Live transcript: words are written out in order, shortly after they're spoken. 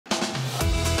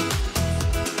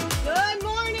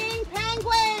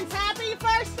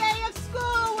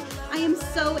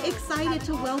excited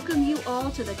to welcome you all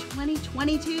to the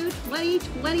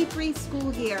 2022-2023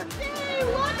 school year. Yay!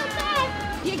 Welcome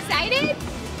back! You excited?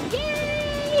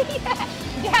 Yay!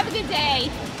 Have a good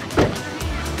day.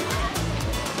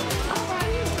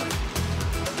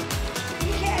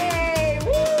 Yay!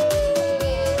 Woo!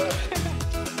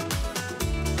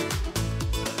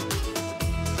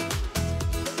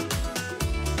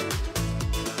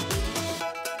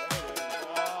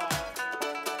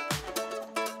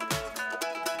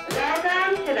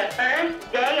 Welcome to the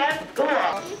first day of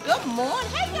school. Good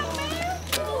morning. Hey, young man.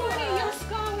 Good morning. Your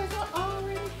scholars are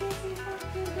already busy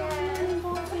working. Good morning,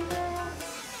 boys and girls.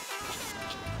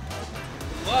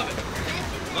 Love it.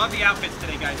 Love the outfits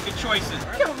today, guys. Good choices.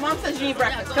 Come on, Mom says you need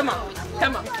breakfast. Come on.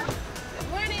 Come on. Good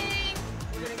morning.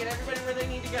 We're going to get everybody where they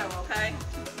need to go, okay?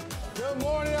 Good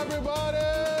morning, everybody.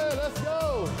 Let's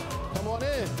go. Come on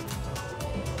in.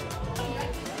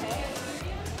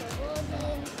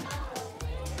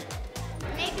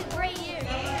 Make a great year.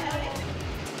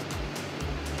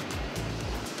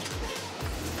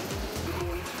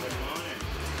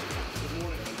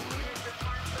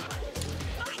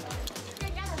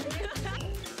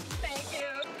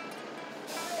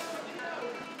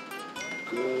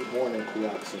 Good morning,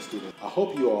 Cleoxen students. I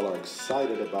hope you all are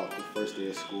excited about the first day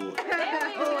of school.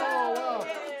 Oh, wow.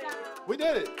 We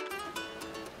did it.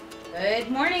 Good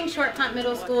morning, Short Pump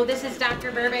Middle School. This is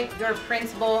Dr. Burbick, your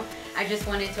principal. I just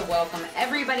wanted to welcome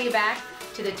everybody back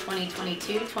to the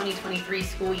 2022-2023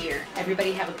 school year.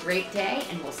 Everybody have a great day,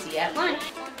 and we'll see you at lunch.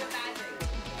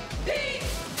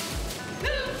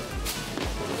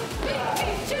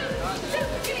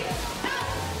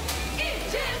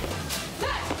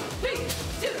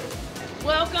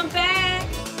 Welcome back.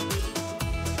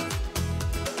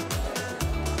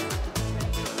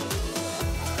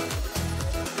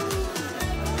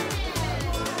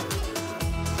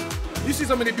 You see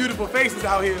so many beautiful faces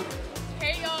out here.